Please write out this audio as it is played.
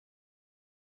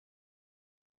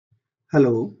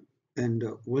Hello and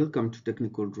welcome to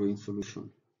Technical Drawing Solution.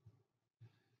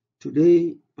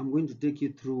 Today I'm going to take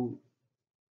you through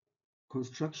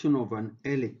construction of an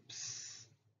ellipse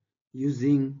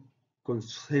using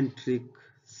concentric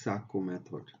circle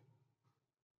method.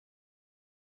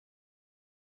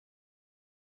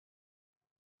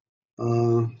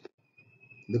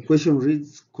 The question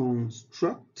reads,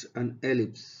 construct an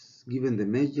ellipse given the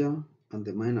major and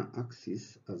the minor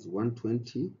axis as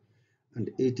 120 and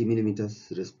 80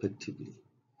 millimeters respectively.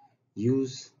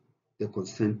 Use the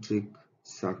concentric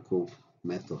circle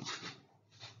method.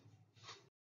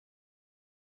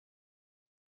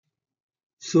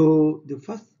 So the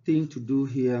first thing to do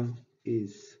here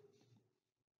is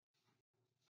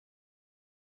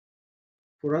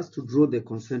for us to draw the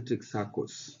concentric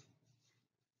circles.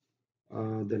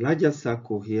 The larger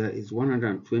circle here is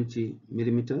 120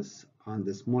 millimeters and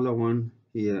the smaller one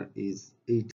here is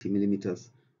 80 millimeters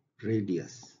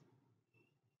radius.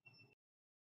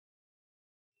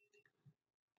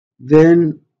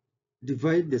 Then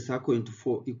divide the circle into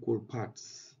 4 equal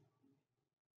parts.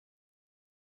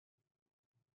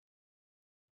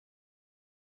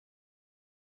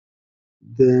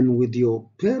 Then with your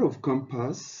pair of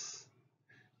compass,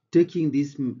 taking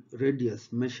this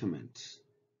radius measurement,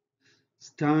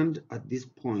 stand at this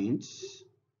point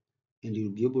and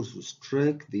you'll be able to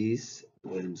strike this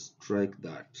and strike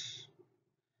that.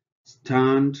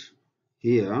 Stand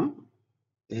here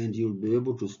and you'll be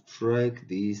able to strike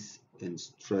this and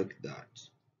strike that.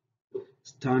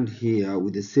 Stand here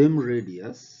with the same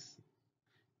radius,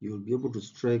 you'll be able to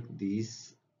strike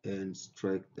this and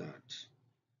strike that.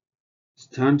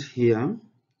 Stand here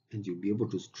and you'll be able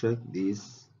to strike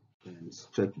this and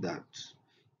strike that.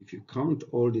 If you count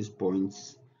all these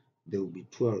points, there will be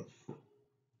 12.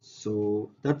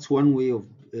 So that's one way of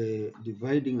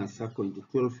dividing a circle into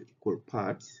 12 equal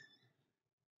parts.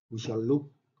 We shall look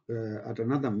at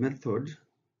another method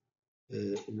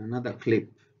in another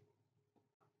clip.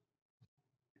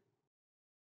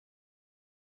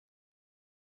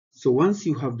 So once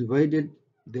you have divided,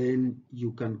 then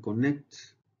you can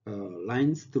connect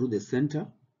lines through the center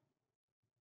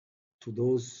to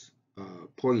those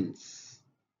points.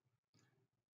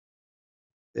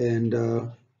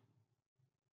 And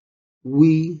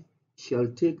we shall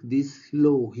take this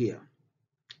law here.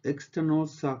 External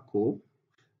circle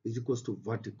is equals to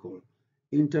vertical.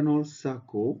 Internal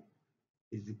circle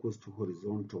is equals to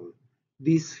horizontal.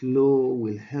 This law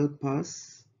will help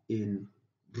us in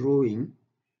drawing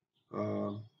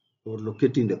or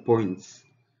locating the points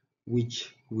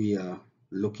which we are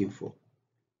looking for.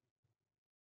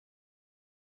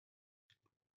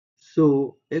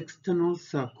 So external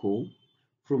circle,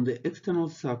 from the external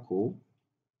circle,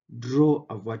 draw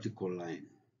a vertical line.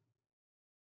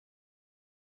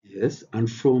 Yes, and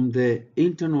from the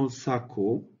internal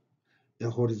circle, a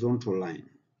horizontal line.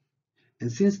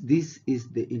 And since this is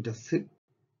the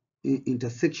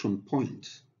intersection point,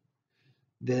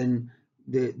 then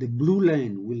the blue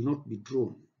line will not be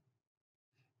drawn.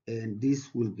 And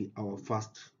this will be our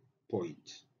first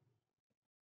point.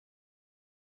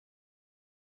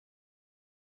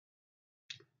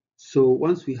 So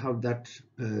once we have that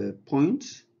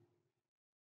point,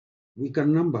 we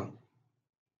can number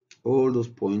all those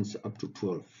points up to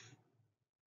 12.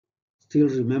 Still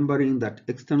remembering that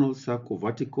external circle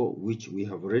vertical, which we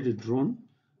have already drawn,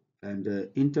 and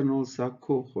internal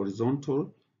circle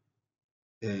horizontal,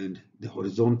 and the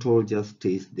horizontal just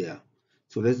stays there.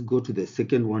 So let's go to the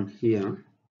second one here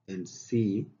and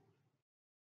see.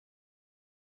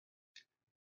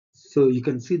 So you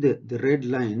can see the red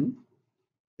line,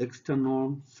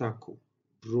 external circle.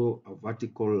 Draw a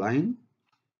vertical line.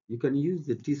 You can use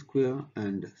the t-square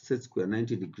and set square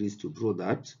 90 degrees to draw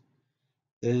that.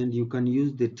 And you can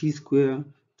use the t-square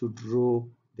to draw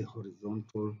the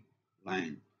horizontal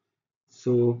line.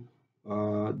 So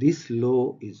this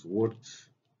law is what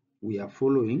we are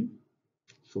following.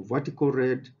 So vertical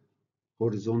red,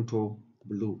 horizontal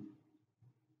blue.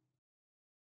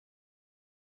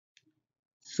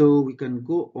 So we can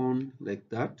go on like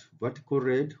that: vertical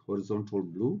red, horizontal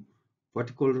blue,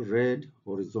 vertical red,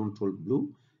 horizontal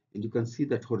blue. And you can see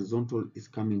that horizontal is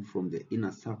coming from the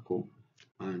inner circle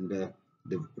and the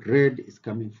red is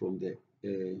coming from the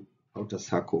outer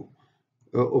circle.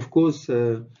 Of course,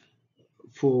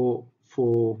 for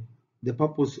the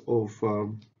purpose of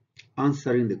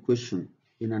answering the question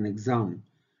in an exam,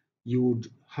 you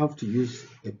would have to use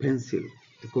a pencil,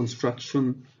 the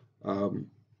construction,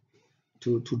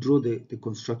 to draw the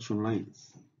construction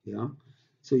lines. Yeah,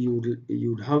 so you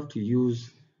would have to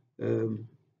use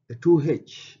a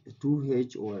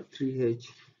 2H or a 3H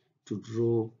to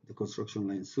draw the construction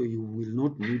line. So you will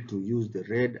not need to use the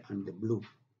red and the blue.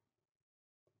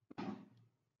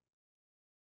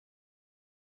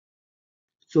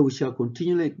 So we shall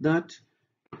continue like that,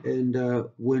 and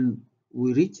when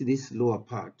we reach this lower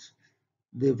part,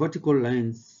 the vertical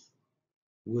lines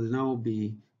will now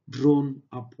be drawn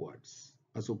upwards,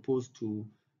 as opposed to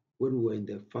when we were in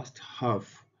the first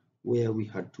half where we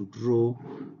had to draw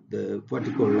the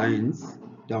vertical lines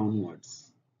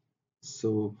downwards.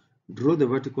 So draw the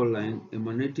vertical line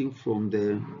emanating from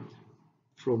the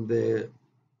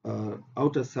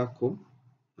outer circle,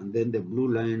 and then the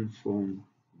blue line from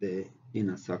the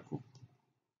inner circle.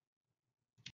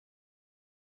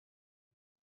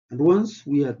 And once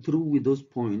we are through with those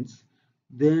points,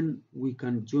 then we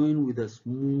can join with a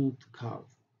smooth curve.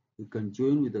 You can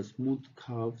join with a smooth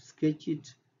curve, sketch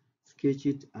it,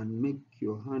 and make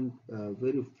your hand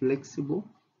very flexible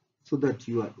so that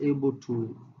you are able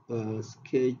to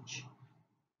sketch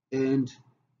and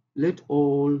let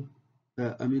all,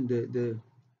 the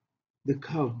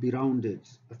curve be rounded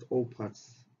at all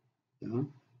parts, yeah,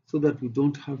 so that we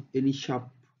don't have any sharp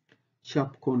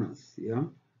corners, yeah.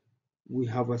 We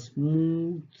have a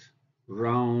smooth,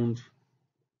 round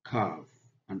curve,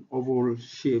 an oval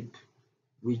shape,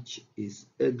 which is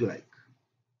egg-like.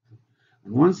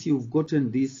 And once you've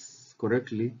gotten this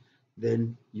correctly,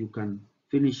 then you can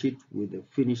finish it with a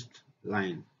finished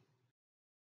line.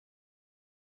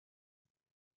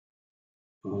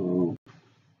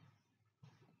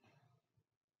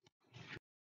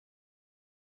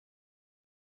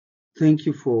 Thank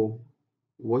you for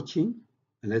watching,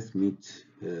 and let's meet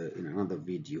in another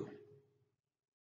video.